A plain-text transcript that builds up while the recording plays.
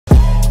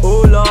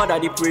Lord, I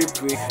dey pray.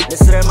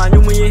 This man you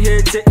me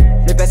hate it.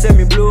 The person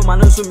me blow,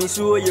 man so me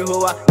so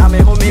Yehovah. Na me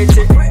home hate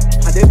it.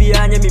 And they be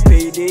anya me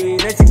payday.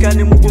 Neti kan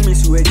me bu me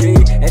so eje.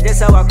 E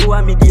desa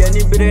wakuwa me di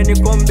ani bere ni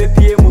kombe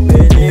pie mu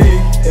bene.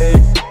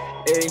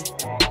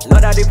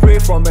 Lord, I dey pray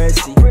for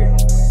mercy.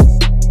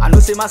 I know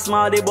say my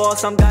smile they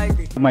boss some guy.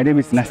 My name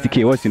is Nasty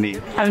K. What's your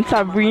name? I'm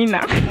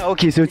Sabrina.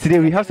 Okay, so today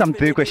we have some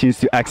 3 questions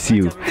to ask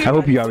you. I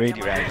hope you are ready,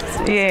 right?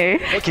 Yeah.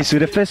 Okay, so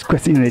the first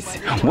question is,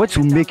 what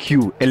will make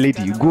you a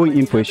lady going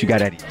in for a sugar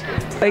daddy?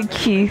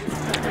 Okay.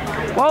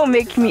 What will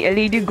make me a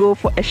lady go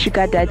for a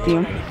sugar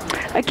daddy?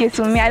 Okay,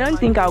 so me, I don't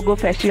think I'll go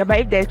for a sugar, but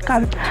if there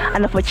comes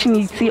an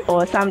opportunity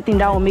or something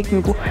that will make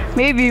me go,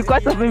 maybe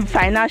because of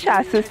financial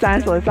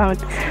assistance or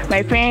something,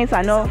 my parents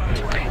are not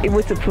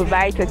able to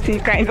provide certain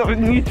kinds of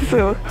needs.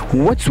 So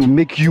what will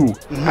make you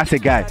as a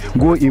guy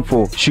go in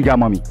for sugar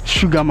mommy?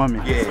 Sugar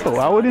mommy? Yeah. Oh,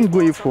 I wouldn't go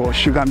in for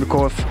sugar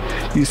because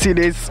you see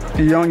these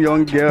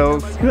young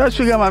girls,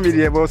 sugar mommy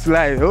there was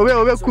like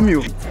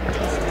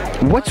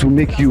what will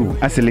make you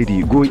as a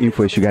lady go in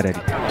for a sugar daddy?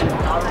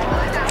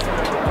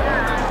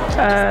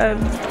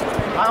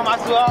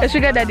 A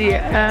sugar daddy,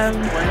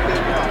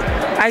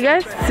 I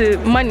guess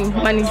money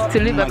to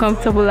live a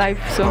comfortable life.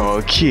 So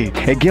okay,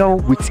 a girl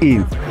with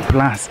aim,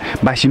 plans,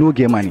 but she no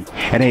get money,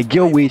 and a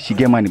girl where she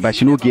get money, but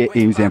she no get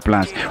aims and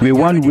plans. With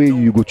one way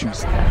you go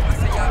choose.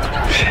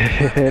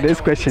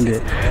 This question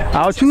there,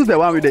 I'll choose the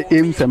one with the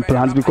aims and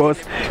plans because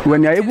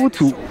when you're able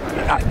to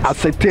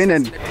ascertain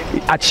and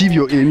achieve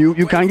your aim,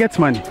 you can get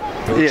money.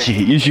 Yeah,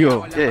 you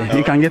sure? Yeah,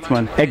 you can get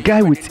money. A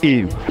guy with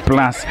aim,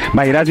 plans,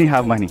 but he doesn't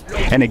have money,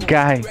 and a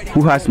guy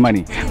who has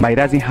money, but he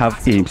doesn't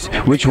have aims.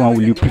 Which one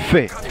will you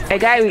prefer? A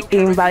guy with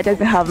aim, but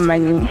doesn't have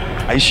money.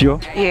 Are you sure?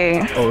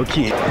 Yeah.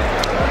 Okay.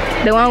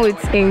 The one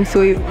with aim,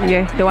 so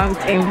yeah, the one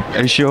with aim.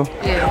 Are you sure?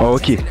 Yeah.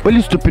 Okay.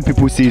 Only stupid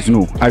people says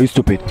no. Are you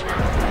stupid?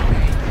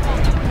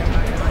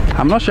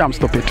 I'm not sure I'm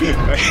stupid.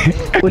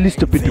 Only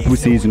stupid people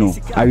says no.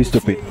 Are you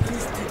stupid?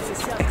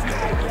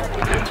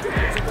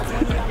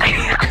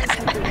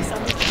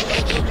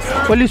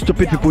 Only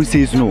stupid people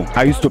says no.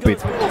 Are you stupid?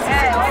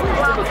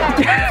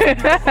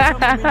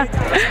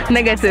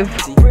 Negative.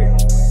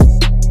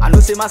 I know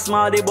say my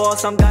smile they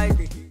boss some guy.